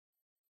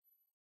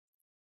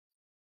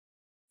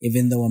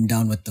Even though I'm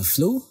down with the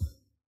flu,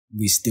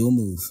 we still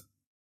move.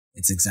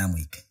 It's exam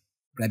week.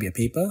 Grab your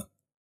paper.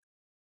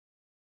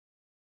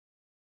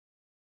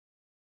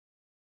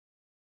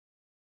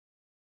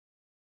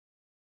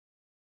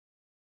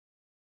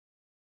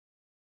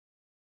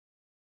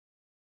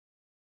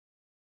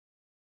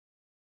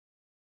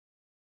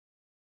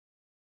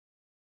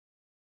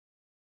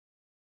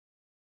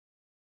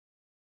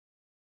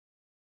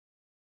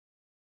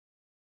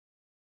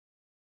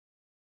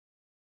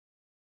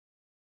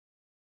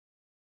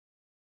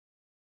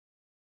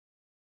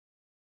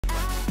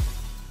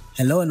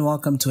 Hello and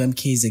welcome to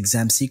MK's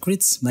Exam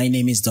Secrets. My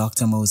name is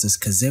Dr. Moses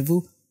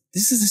Kazevu.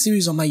 This is a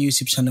series on my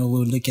YouTube channel where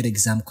we'll look at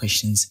exam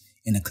questions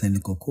in a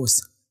clinical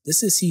course.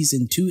 This is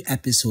season 2,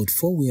 episode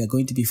 4. We are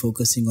going to be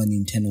focusing on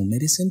internal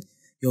medicine.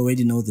 You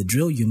already know the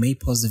drill. You may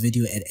pause the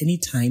video at any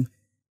time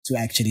to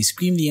actually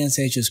scream the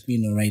answer at your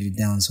screen or write it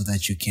down so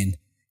that you can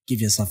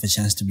give yourself a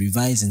chance to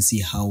revise and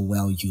see how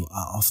well you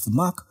are off the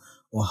mark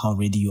or how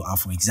ready you are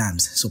for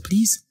exams. So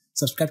please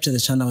subscribe to the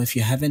channel if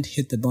you haven't.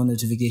 Hit the bell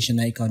notification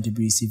icon to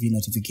be receiving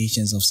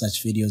notifications of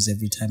such videos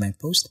every time I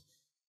post.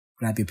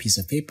 Grab your piece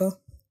of paper,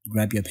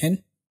 grab your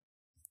pen,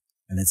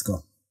 and let's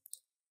go.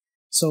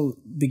 So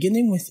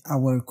beginning with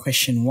our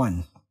question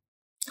 1,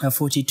 a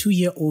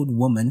 42-year-old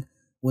woman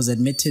was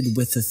admitted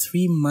with a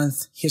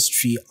 3-month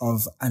history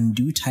of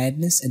undue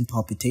tiredness and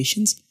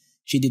palpitations.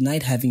 She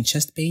denied having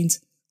chest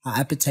pains. Her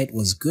appetite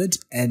was good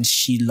and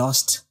she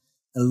lost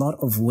a lot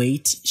of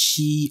weight.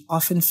 She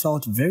often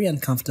felt very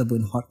uncomfortable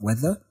in hot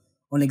weather.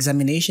 On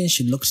examination,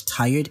 she looked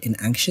tired and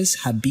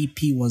anxious. Her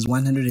BP was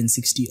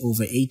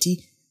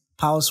 160/80.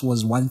 Pulse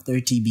was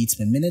 130 beats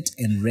per minute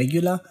and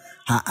regular.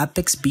 Her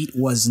apex beat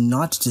was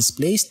not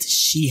displaced.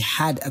 She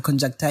had a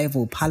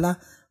conjunctival pallor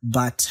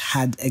but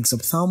had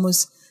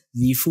exophthalmos.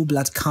 The full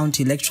blood count,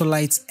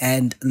 electrolytes,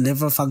 and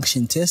liver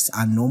function tests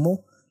are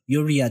normal.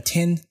 Urea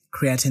 10,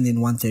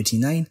 creatinine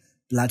 139.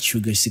 Blood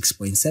sugar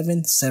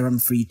 6.7, serum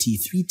free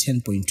T3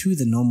 10.2,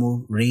 the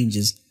normal range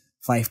is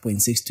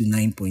 5.6 to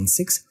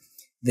 9.6.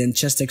 Then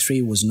chest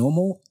x-ray was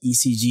normal,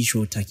 ECG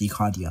showed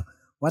tachycardia.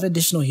 What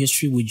additional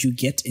history would you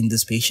get in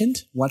this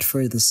patient? What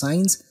further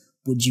signs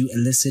would you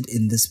elicit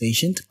in this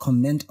patient?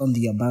 Comment on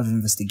the above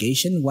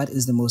investigation. What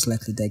is the most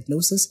likely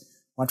diagnosis?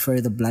 What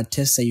further blood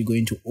tests are you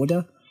going to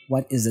order?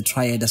 What is the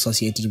triad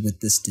associated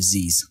with this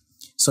disease?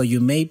 So you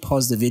may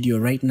pause the video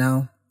right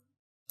now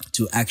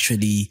to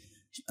actually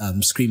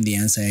scream the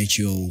answer at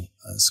your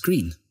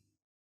screen.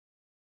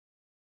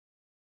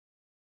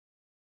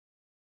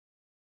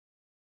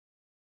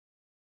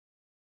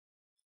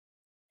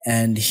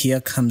 And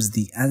here comes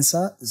the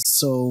answer.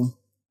 So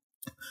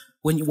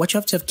what you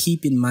have to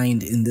keep in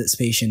mind in this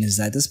patient is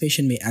that this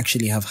patient may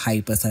actually have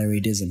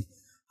hyperthyroidism.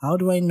 How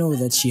do I know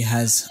that she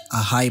has a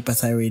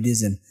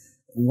hyperthyroidism?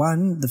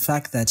 One, the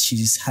fact that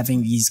she's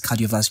having these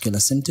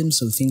cardiovascular symptoms,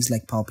 so things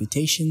like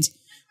palpitations,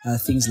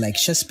 things like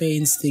chest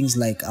pains, things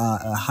like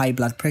high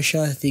blood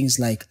pressure, things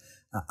like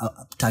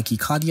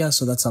tachycardia,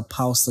 so that's a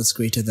pulse that's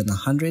greater than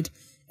 100,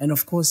 and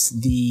of course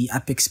the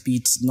apex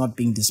beat not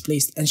being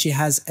displaced, and she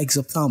has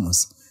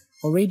exophthalmos.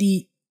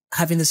 Already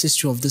having this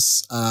history of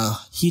this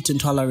heat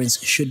intolerance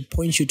should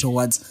point you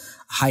towards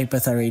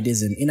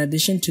hyperthyroidism. In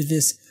addition to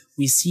this,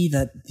 we see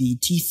that the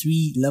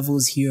T3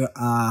 levels here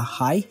are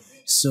high,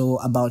 so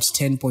about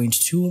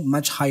 10.2,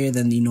 much higher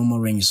than the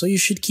normal range. So you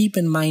should keep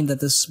in mind that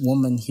this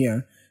woman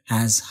here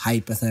has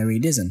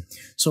hyperthyroidism.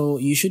 So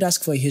you should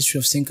ask for a history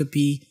of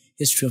syncope,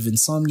 history of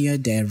insomnia,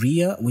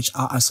 diarrhea, which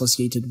are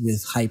associated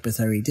with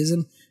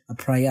hyperthyroidism, a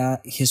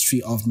prior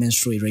history of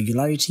menstrual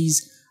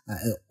irregularities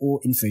or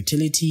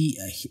infertility,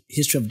 a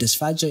history of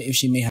dysphagia if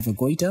she may have a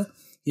goiter,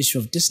 history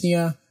of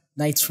dyspnea,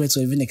 night sweats or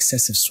even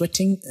excessive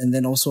sweating, and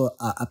then also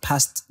a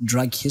past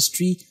drug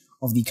history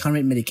of the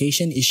current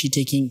medication. Is she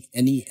taking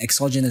any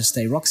exogenous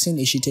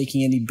thyroxine? Is she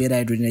taking any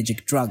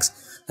beta-adrenergic drugs?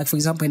 Like for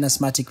example, in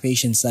asthmatic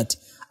patients that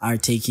are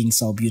taking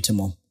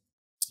salbutamol.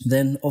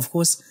 Then, of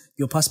course,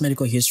 your past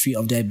medical history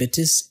of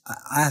diabetes,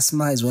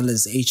 asthma, as well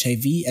as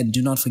HIV, and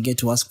do not forget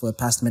to ask for a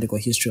past medical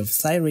history of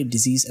thyroid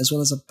disease, as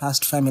well as a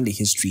past family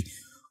history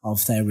of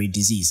thyroid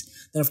disease.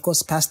 Then, of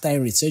course, past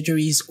thyroid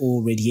surgeries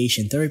or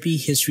radiation therapy,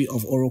 history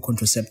of oral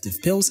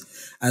contraceptive pills,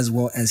 as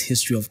well as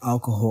history of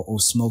alcohol or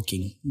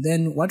smoking.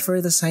 Then, what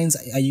further signs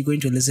are you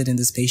going to elicit in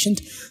this patient?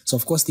 So,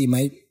 of course, there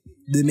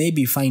may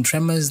be fine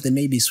tremors, there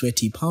may be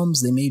sweaty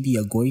palms, there may be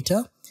a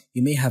goiter.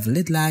 You may have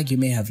lid lag, you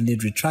may have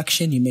lid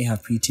retraction, you may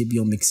have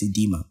pretibial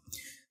myxedema.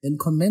 Then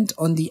comment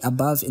on the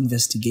above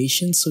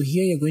investigation. So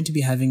here you're going to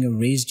be having a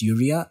raised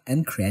urea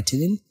and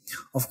creatinine.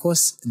 Of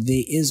course,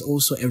 there is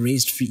also a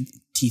raised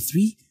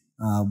T3,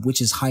 which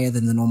is higher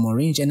than the normal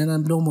range, and an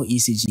abnormal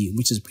ECG,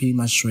 which is pretty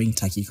much showing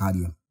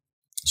tachycardia.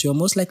 So your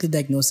most likely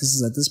diagnosis is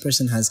that this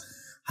person has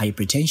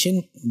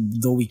hypertension,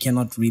 though we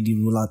cannot really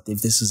rule out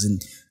if this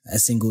isn't a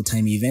single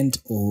time event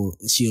or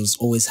she has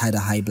always had a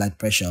high blood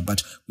pressure,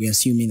 but we're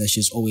assuming that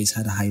she's always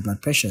had a high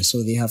blood pressure.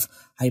 So they have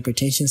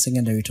hypertension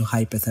secondary to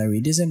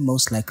hyperthyroidism,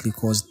 most likely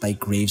caused by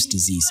Graves'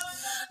 disease.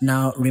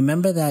 Now,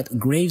 remember that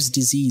Graves'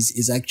 disease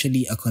is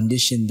actually a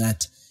condition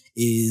that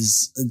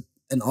is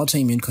an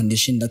autoimmune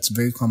condition that's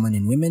very common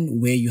in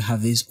women, where you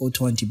have these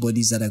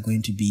autoantibodies that are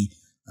going to be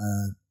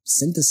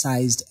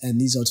synthesized, and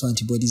these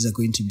autoantibodies are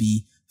going to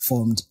be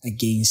formed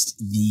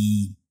against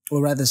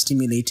or rather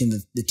stimulating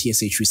the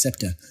TSH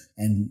receptor,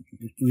 and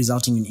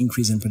resulting in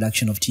increase in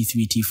production of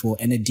T3, T4,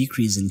 and a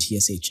decrease in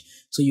TSH.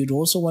 So you'd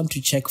also want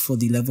to check for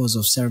the levels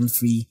of serum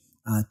free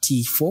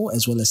T4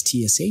 as well as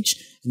TSH,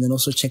 and then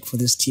also check for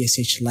this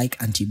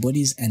TSH-like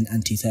antibodies and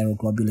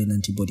antithyroglobulin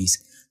antibodies.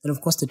 Then,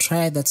 of course, the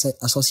triad that's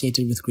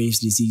associated with Graves'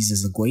 disease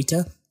is the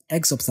goiter,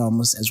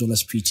 exophthalmos, as well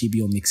as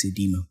pretibial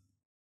myxedema.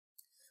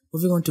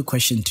 Moving on to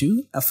question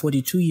 2, a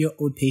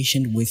 42-year-old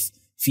patient with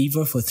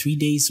fever for 3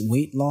 days,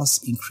 weight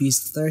loss,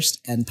 increased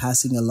thirst, and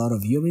passing a lot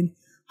of urine.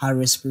 Her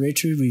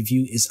respiratory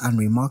review is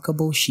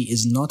unremarkable. She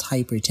is not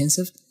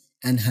hypertensive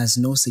and has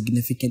no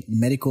significant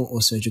medical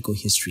or surgical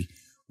history.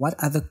 What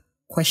other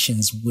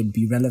questions would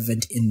be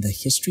relevant in the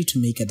history to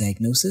make a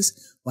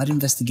diagnosis? What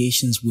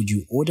investigations would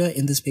you order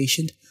in this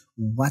patient?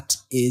 What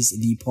is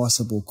the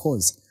possible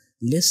cause?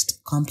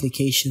 List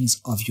complications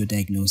of your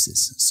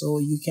diagnosis. So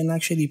you can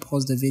actually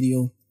pause the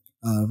video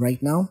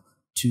right now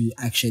to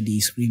actually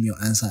scream your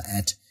answer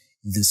at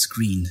the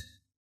screen,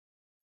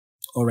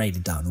 or write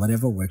it down,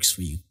 whatever works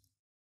for you.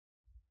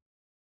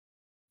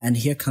 And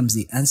here comes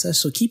the answer.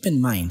 So keep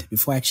in mind,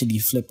 before I actually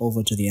flip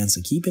over to the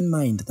answer, keep in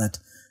mind that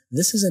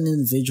this is an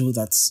individual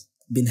that's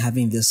been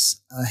having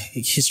this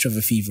history of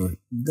a fever.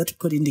 That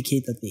could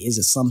indicate that there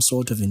is some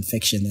sort of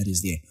infection that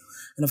is there.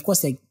 And of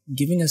course, they're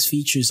giving us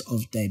features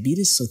of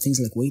diabetes, so things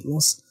like weight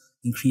loss,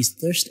 increased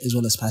thirst, as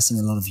well as passing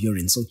a lot of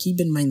urine. So keep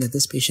in mind that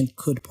this patient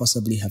could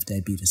possibly have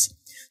diabetes.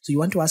 So you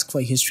want to ask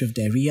for a history of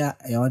diarrhea,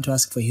 you want to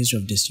ask for a history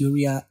of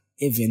dysuria,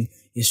 even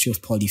history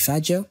of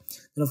polyphagia.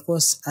 Then, of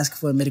course, ask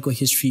for a medical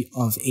history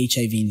of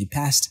HIV in the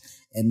past,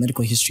 a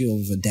medical history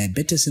of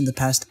diabetes in the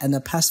past, and a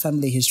past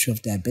family history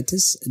of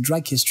diabetes, a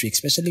drug history,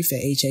 especially if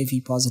they're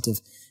HIV positive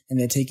and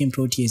they're taking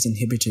protease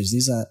inhibitors.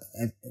 These are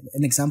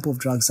an example of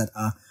drugs that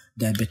are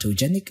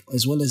diabetogenic,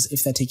 as well as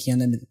if they're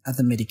taking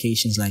other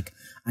medications like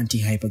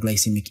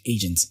anti-hyperglycemic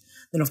agents.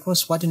 Then, of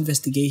course, what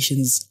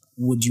investigations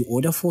would you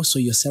order for? So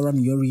your serum,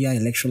 urea,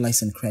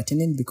 electrolytes, and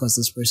creatinine, because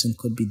this person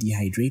could be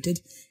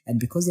dehydrated. And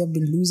because they have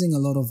been losing a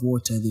lot of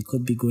water, they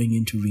could be going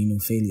into renal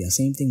failure.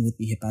 Same thing with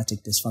the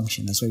hepatic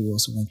dysfunction. That's why we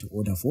also want to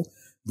order for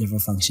liver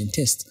function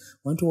test.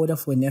 Want to order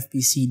for an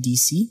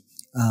FBC-DC,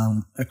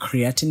 a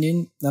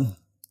creatinine,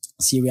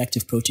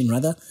 C-reactive protein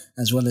rather,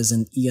 as well as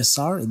an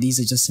ESR. These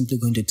are just simply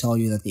going to tell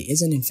you that there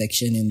is an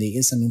infection and there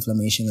is some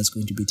inflammation that's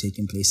going to be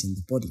taking place in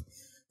the body.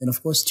 Then,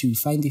 of course, to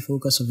find the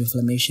focus of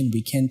inflammation,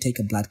 we can take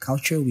a blood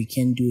culture, we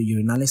can do a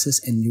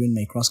urinalysis and urine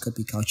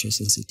microscopy culture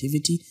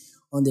sensitivity.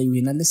 On the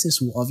urinalysis,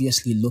 we'll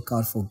obviously look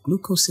out for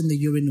glucose in the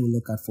urine, we'll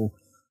look out for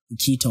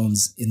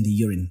ketones in the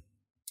urine.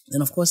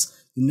 Then, of course,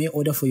 you may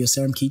order for your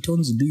serum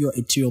ketones, do your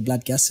arterial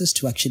blood gases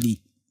to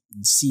actually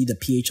see the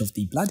pH of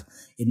the blood.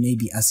 It may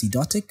be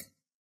acidotic.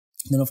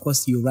 Then, of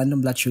course, your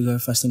random blood sugar,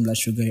 fasting blood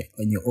sugar,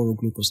 and your oral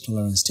glucose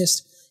tolerance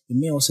test. You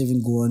may also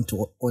even go on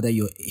to order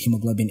your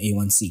hemoglobin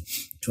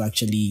A1C to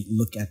actually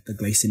look at the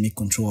glycemic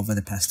control over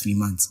the past 3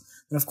 months.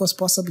 And of course,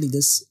 possibly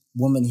this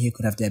woman here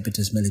could have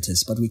diabetes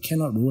mellitus, but we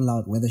cannot rule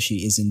out whether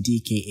she is in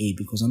DKA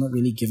because we're not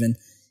really given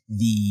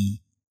the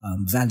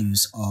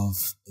values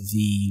of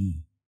the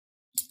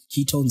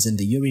ketones in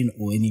the urine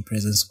or any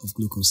presence of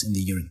glucose in the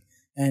urine.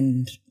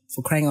 And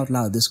for crying out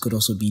loud, this could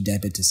also be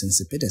diabetes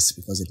insipidus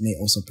because it may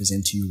also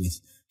present to you with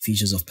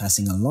features of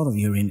passing a lot of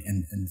urine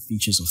and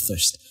features of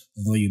thirst,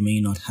 although you may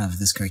not have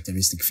this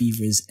characteristic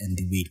fevers and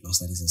the weight loss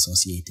that is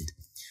associated.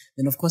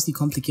 Then, of course, the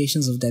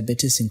complications of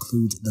diabetes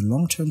include the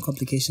long-term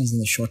complications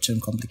and the short-term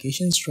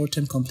complications.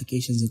 Short-term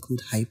complications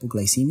include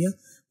hypoglycemia,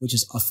 which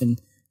is often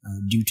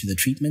due to the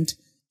treatment.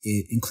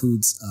 It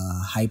includes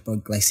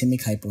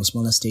hyperglycemic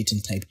hyposmolar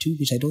type 2,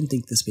 which I don't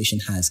think this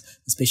patient has.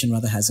 This patient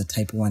rather has a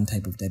type 1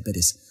 type of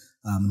diabetes.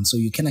 So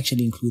you can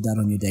actually include that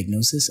on your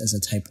diagnosis as a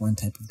type 1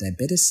 type of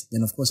diabetes.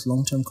 Then, of course,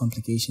 long-term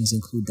complications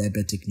include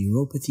diabetic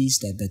neuropathies,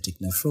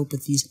 diabetic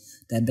nephropathies,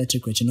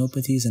 diabetic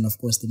retinopathies, and, of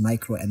course, the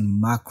micro and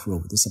macro.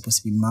 They're supposed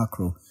to be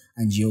macro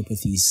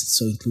angiopathies.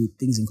 So include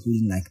things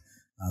including like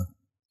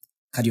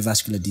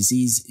cardiovascular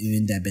disease,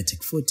 even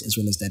diabetic foot, as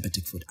well as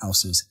diabetic foot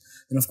ulcers.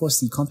 And, of course,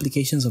 the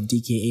complications of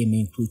DKA may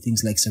include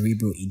things like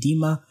cerebral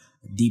edema,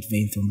 deep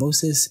vein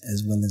thrombosis,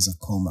 as well as a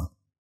coma.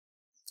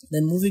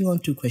 Then moving on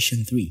to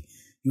question 3.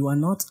 You are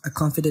not a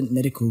confident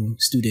medical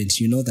student.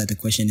 You know that the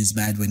question is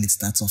bad when it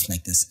starts off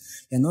like this.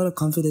 You're not a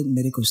confident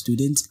medical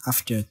student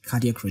after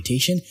cardiac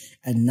rotation,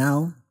 and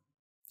now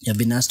you've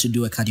been asked to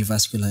do a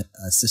cardiovascular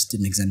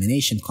system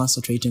examination,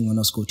 concentrating on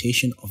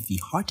auscultation of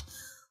the heart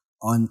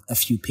on a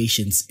few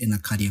patients in a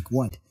cardiac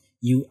ward.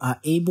 You are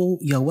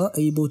well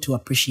able to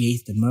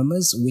appreciate the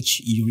murmurs which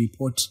you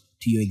report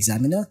to your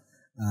examiner.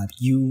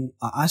 You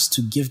are asked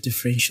to give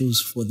differentials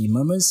for the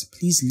murmurs.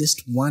 Please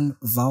list one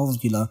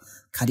valvular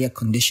cardiac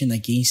condition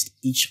against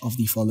each of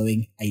the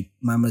following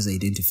murmurs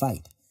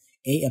identified.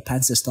 A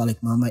pansystolic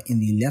murmur in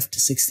the left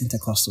 6th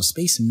intercostal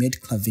space,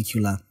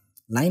 mid-clavicular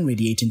line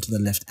radiating to the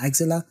left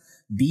axilla.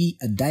 B,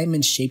 a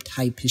diamond-shaped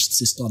high-pitched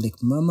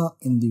systolic murmur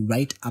in the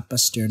right upper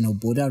sternal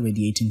border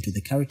radiating to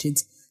the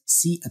carotids.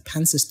 C, a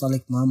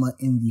pansystolic murmur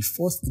in the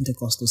fourth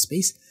intercostal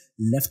space,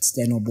 left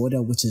sternal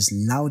border, which is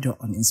louder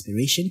on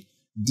inspiration.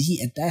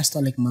 D, a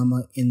diastolic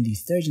murmur in the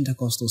third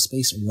intercostal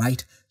space,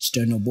 right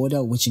sternal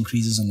border, which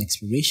increases on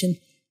expiration.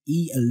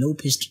 E, a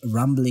low-pitched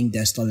rumbling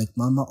diastolic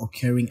murmur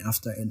occurring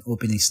after an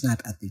opening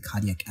snap at the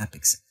cardiac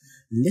apex.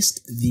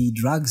 List the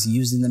drugs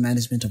used in the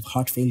management of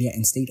heart failure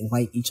and state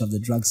why each of the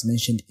drugs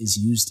mentioned is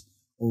used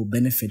or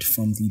benefit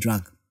from the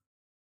drug.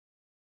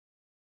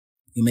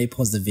 You may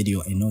pause the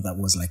video. I know that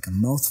was like a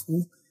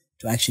mouthful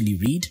to actually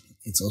read.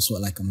 It's also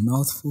like a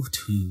mouthful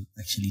to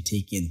actually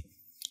take in.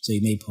 So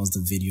you may pause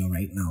the video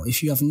right now.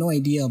 If you have no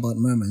idea about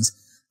murmurs,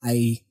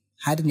 I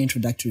had an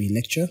introductory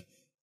lecture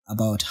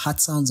about heart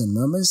sounds and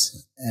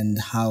murmurs and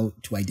how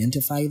to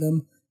identify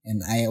them.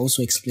 And I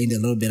also explained a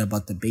little bit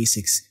about the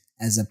basics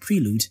as a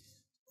prelude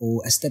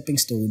or a stepping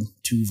stone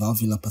to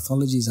valvular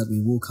pathologies that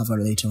we will cover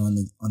later on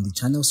the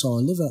channel. So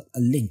I'll leave a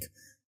link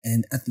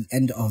and at the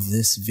end of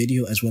this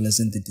video, as well as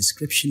in the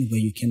description, where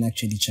you can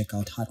actually check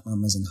out heart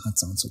murmurs and heart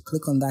sounds. So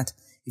click on that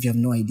if you have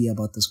no idea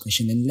about this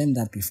question and learn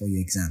that before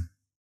your exam.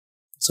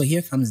 So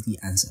here comes the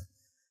answer.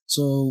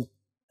 So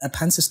a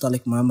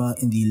pansystolic murmur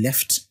in the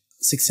left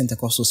sixth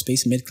intercostal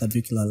space,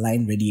 mid-clavicular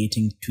line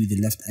radiating to the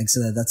left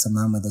axilla, that's a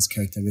murmur that's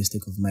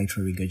characteristic of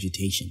mitral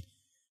regurgitation.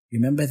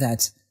 Remember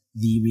that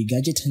the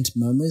regurgitant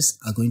murmurs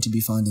are going to be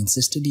found in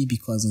systole,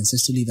 because in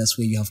systole, that's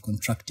where you have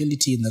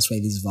contractility, and that's why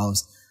these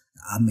valves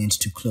are meant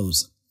to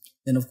close.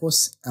 Then, of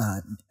course,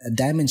 a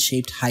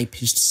diamond-shaped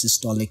high-pitched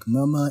systolic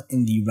murmur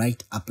in the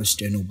right upper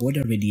sternal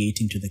border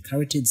radiating to the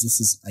carotids. This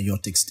is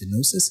aortic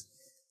stenosis.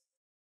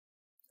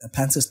 A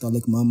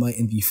pansystolic murmur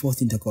in the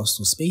fourth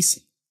intercostal space,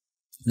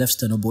 left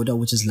sternal border,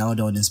 which is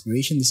louder on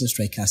inspiration. This is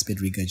tricuspid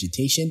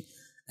regurgitation.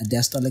 A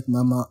diastolic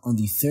murmur on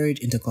the third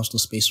intercostal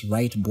space,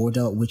 right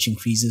border, which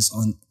increases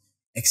on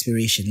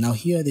expiration. Now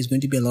here, there's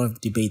going to be a lot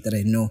of debate that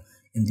I know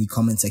in the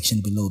comment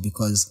section below,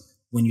 because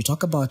when you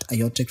talk about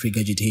aortic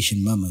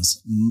regurgitation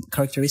murmurs,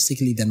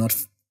 characteristically, they're not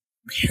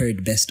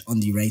heard best on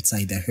the right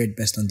side. They're heard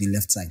best on the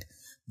left side.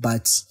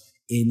 But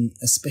in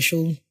a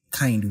special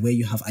kind where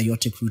you have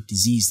aortic root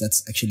disease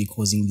that's actually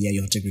causing the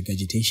aortic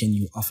regurgitation,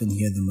 you often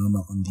hear the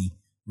murmur on the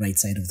right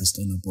side of the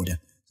sternal border.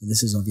 So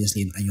this is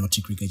obviously an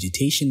aortic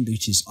regurgitation,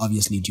 which is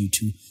obviously due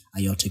to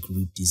aortic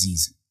root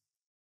disease.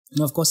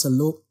 Now, of course, a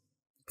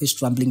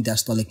low-pitched rumbling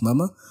diastolic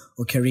murmur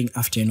occurring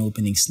after an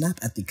opening snap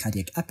at the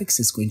cardiac apex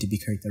is going to be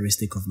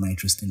characteristic of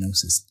mitral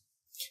stenosis.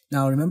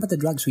 Now, remember the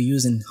drugs we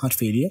use in heart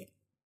failure?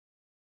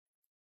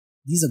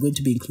 These are going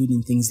to be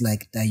including things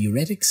like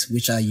diuretics,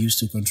 which are used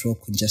to control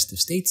congestive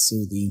states,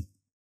 so they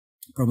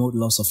promote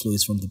loss of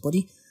fluids from the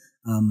body.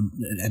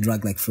 A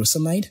drug like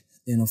furosemide.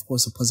 Then, of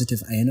course, a positive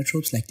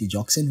ionotropes like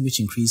digoxin, which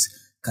increase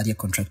cardiac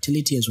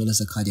contractility as well as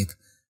the cardiac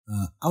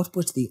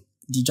output. The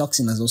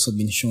digoxin has also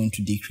been shown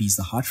to decrease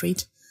the heart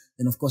rate.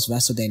 Then, of course,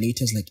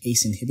 vasodilators like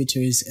ACE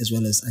inhibitors as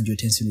well as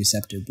angiotensin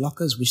receptor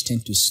blockers, which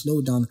tend to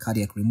slow down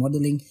cardiac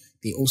remodeling.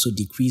 They also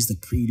decrease the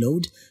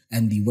preload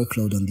and the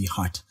workload on the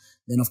heart.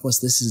 Then, of course,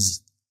 this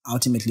is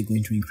ultimately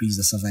going to increase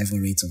the survival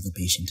rates of the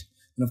patient.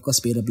 And, of course,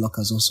 beta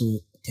blockers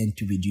also tend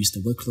to reduce the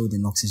workload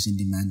and oxygen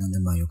demand on the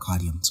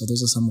myocardium. So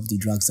those are some of the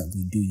drugs that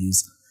we do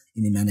use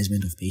in the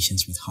management of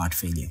patients with heart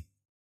failure.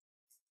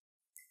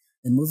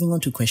 Then moving on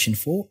to question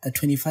 4, a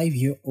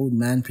 25-year-old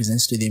man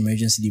presents to the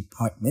emergency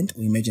department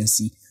or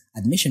emergency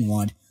admission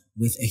ward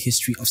with a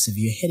history of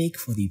severe headache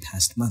for the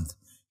past month.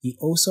 He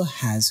also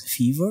has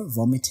fever,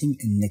 vomiting,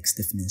 and neck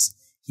stiffness.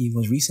 He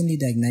was recently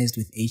diagnosed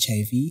with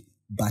HIV,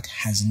 but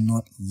has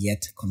not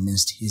yet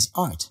commenced his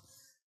ART.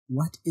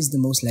 What is the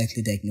most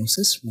likely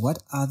diagnosis?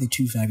 What are the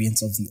 2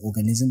 variants of the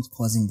organism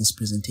causing this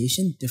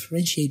presentation?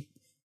 Differentiate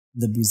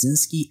the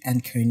Brzezinski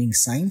and Kerning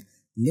sign.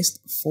 List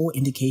 4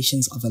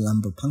 indications of a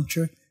lumbar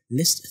puncture.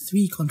 List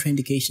 3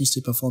 contraindications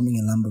to performing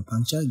a lumbar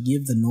puncture.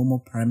 Give the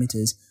normal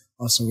parameters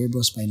of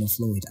cerebrospinal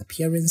fluid: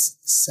 appearance,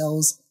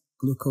 cells,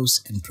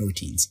 glucose, and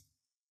proteins.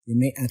 You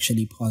may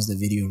actually pause the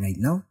video right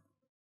now,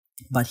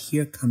 but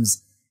here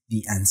comes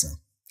the answer.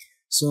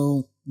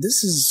 So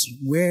this is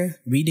where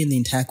reading the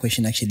entire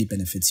question actually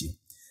benefits you.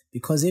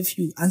 Because if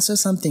you answer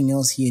something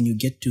else here and you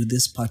get to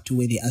this part 2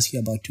 where they ask you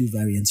about 2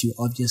 variants, you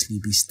obviously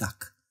be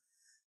stuck.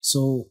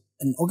 So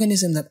an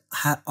organism that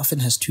often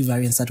has 2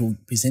 variants that will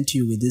present to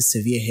you with these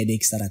severe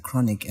headaches that are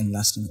chronic and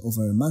lasting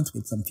over a month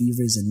with some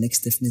fevers and neck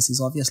stiffness is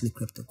obviously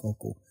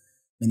cryptococcal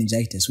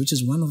meningitis, which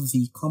is one of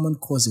the common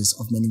causes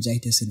of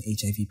meningitis in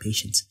HIV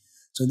patients.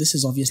 So this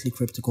is obviously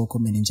cryptococcal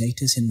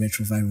meningitis and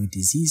retroviral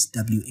disease,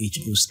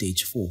 WHO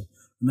stage 4.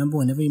 Remember,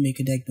 whenever you make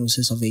a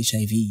diagnosis of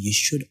HIV, you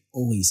should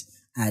always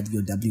add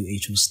your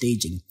WHO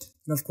staging.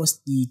 And of course,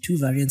 the 2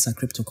 variants are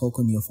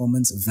cryptococcal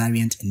neoformans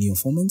variant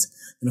neoformans,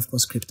 and of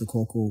course,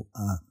 cryptococcal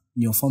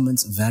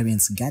neoformans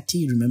variants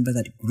Gatti. Remember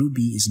that group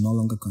B is no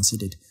longer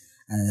considered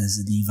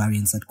as the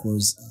variants that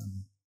cause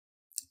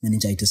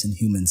meningitis in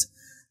humans.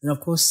 And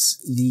of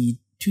course, the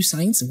 2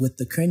 signs, with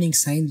the Kerning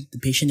sign, the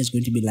patient is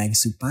going to be lying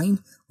supine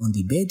on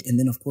the bed, and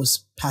then of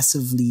course,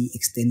 passively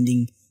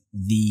extending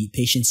the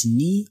patient's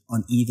knee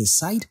on either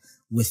side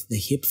with the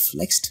hip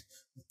flexed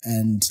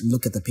and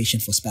look at the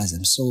patient for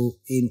spasms. So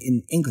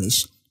in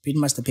English, pretty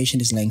much the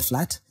patient is laying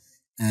flat,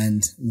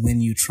 and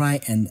when you try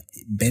and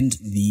bend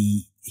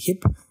the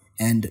hip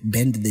and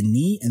bend the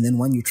knee, and then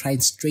when you try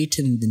and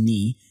straighten the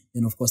knee,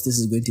 then of course this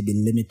is going to be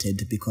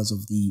limited because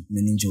of the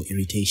meningeal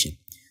irritation.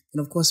 And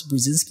of course,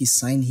 Brzezinski's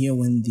sign here,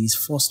 when there's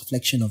forced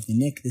flexion of the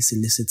neck, this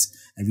elicits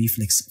a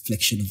reflex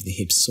flexion of the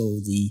hips. So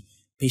the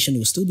patient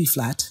will still be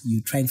flat.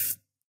 You try and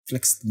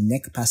flex the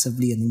neck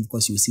passively, and then of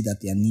course you will see that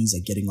their knees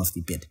are getting off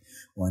the bed,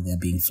 or they're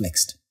being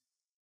flexed,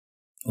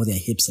 or their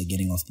hips are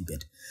getting off the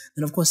bed.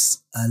 Then of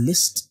course,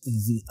 list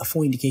the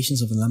 4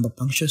 indications of a lumbar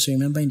puncture. So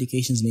remember,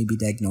 indications may be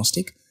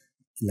diagnostic,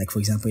 like for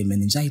example in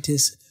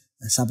meningitis,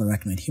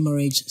 subarachnoid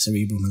hemorrhage,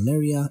 cerebral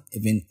malaria,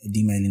 even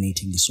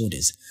demyelinating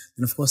disorders.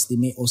 And of course, they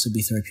may also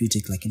be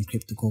therapeutic, like in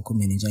cryptococcal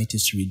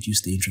meningitis, to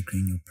reduce the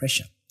intracranial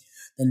pressure.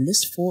 Then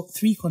list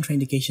 3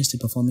 contraindications to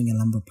performing a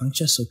lumbar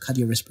puncture. So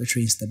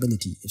cardiorespiratory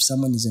instability. If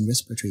someone is in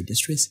respiratory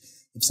distress,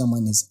 if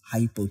someone is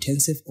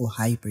hypotensive or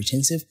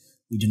hypertensive,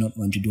 we do not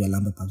want to do a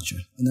lumbar puncture.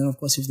 And then of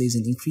course, if there's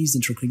an increased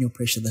intracranial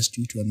pressure that's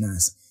due to a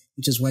mass,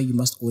 which is why you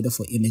must order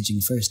for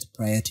imaging first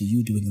prior to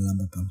you doing a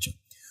lumbar puncture.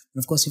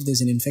 And of course, if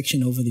there's an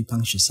infection over the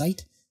puncture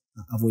site,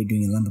 avoid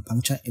doing a lumbar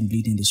puncture. And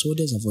bleeding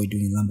disorders, avoid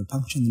doing a lumbar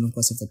puncture. And then of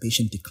course, if the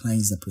patient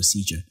declines the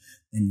procedure,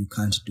 then you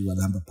can't do a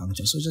lumbar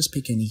puncture. So just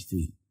pick any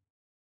 3.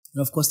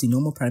 And of course, the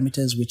normal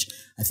parameters, which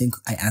I think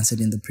I answered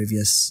in the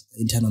previous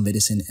internal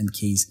medicine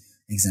MK's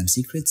exam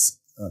secrets.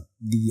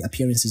 The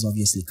appearance is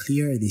obviously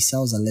clear. The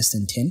cells are less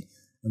than 10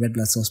 red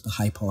blood cells per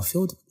high power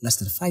fluid, less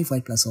than 5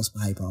 white blood cells per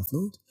high power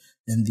fluid.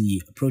 Then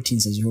the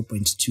proteins are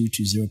 0.2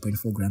 to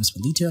 0.4 grams per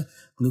liter.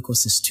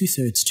 Glucose is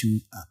 2/3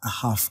 to a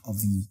half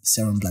of the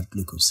serum blood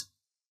glucose.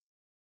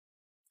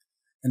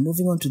 And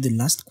moving on to the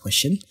last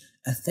question,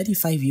 a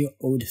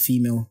 35-year-old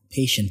female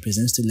patient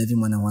presents to Levi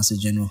Mwanawasa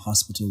General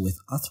Hospital with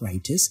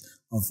arthritis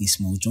of the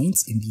small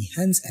joints in the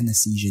hands and a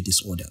seizure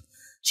disorder.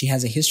 She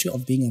has a history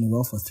of being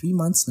unwell for 3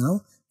 months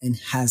now and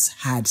has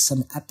had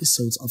some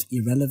episodes of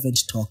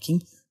irrelevant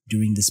talking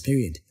during this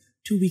period.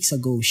 2 weeks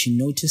ago, she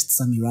noticed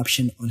some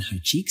eruption on her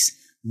cheeks,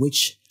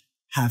 which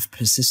have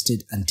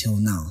persisted until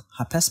now.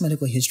 Her past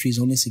medical history is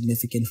only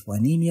significant for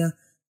anemia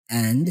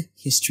and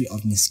history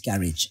of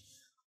miscarriage.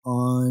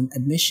 On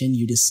admission,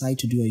 you decide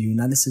to do a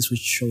urinalysis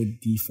which showed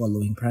the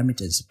following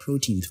parameters: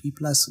 protein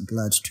 3+,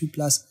 blood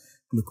 2+,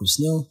 glucose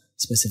nil,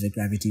 specific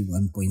gravity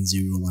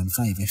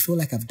 1.015. I feel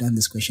like I've done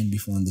this question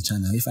before on the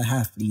channel. If I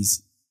have,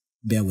 please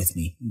bear with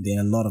me. There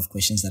are a lot of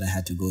questions that I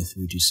had to go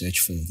through to search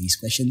for these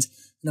questions.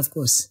 And of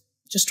course,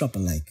 just drop a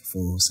like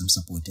for some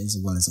support as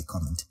well as a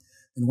comment.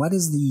 And what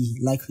is the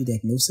likely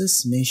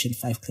diagnosis? Mention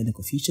 5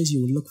 clinical features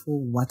you would look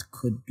for. What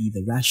could be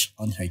the rash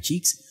on her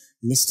cheeks?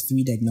 List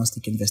 3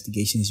 diagnostic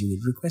investigations you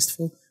would request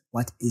for.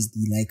 What is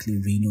the likely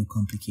renal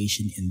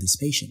complication in this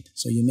patient?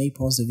 So you may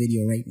pause the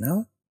video right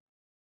now.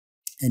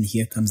 And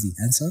here comes the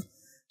answer.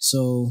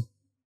 So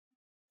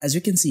as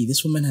you can see,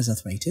 this woman has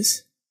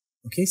arthritis.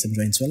 Okay, some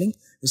joint swelling.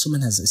 This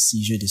woman has a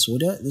seizure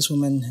disorder. This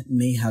woman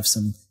may have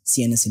some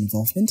CNS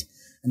involvement.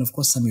 And of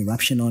course, some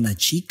eruption on her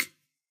cheek.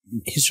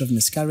 History of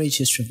miscarriage,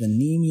 history of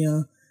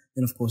anemia.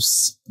 Then of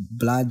course,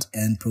 blood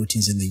and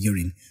proteins in the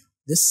urine.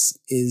 This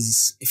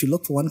is, if you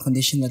look for one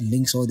condition that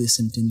links all these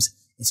symptoms,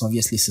 it's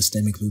obviously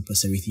systemic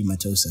lupus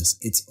erythematosus.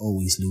 It's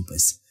always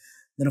lupus.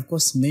 Then of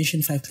course,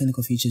 mention 5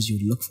 clinical features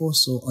you'd look for.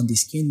 So on the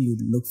skin,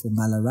 you'd look for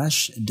malar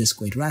rash,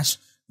 discoid rash,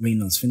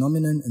 Raynaud's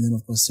phenomenon, and then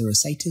of course,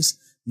 serositis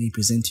may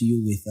present to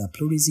you with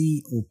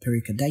pleurisy or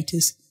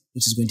pericarditis,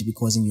 which is going to be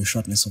causing your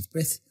shortness of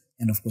breath,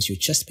 and of course your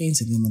chest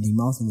pains. And then on the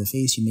mouth and the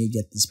face, you may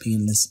get this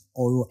painless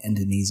oral and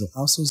nasal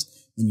ulcers.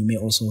 Then you may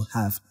also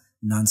have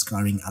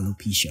non-scarring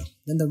alopecia.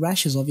 Then the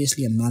rash is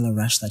obviously a malar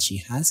rash that she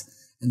has.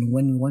 And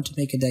when we want to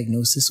make a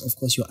diagnosis, of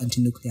course, your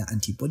antinuclear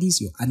antibodies,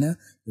 your ANA,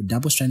 your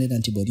double-stranded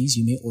antibodies,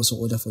 you may also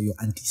order for your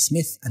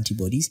anti-Smith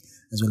antibodies,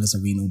 as well as a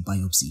renal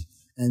biopsy.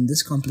 And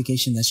this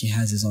complication that she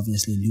has is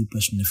obviously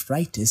lupus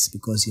nephritis,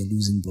 because you're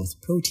losing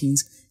both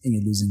proteins and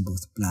you're losing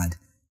both blood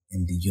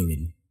in the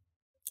urine.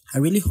 I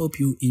really hope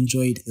you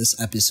enjoyed this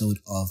episode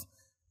of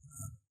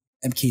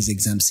MK's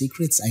Exam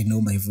Secrets. I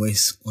know my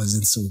voice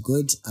wasn't so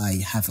good.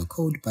 I have a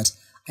cold, but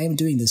I am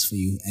doing this for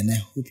you, and I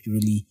hope you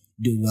really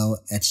do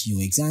well at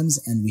your exams,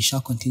 and we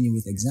shall continue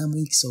with exam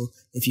week. So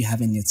if you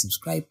haven't yet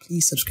subscribed,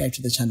 please subscribe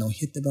to the channel,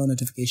 hit the bell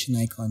notification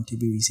icon to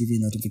be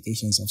receiving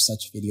notifications of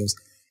such videos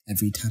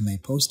every time I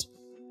post.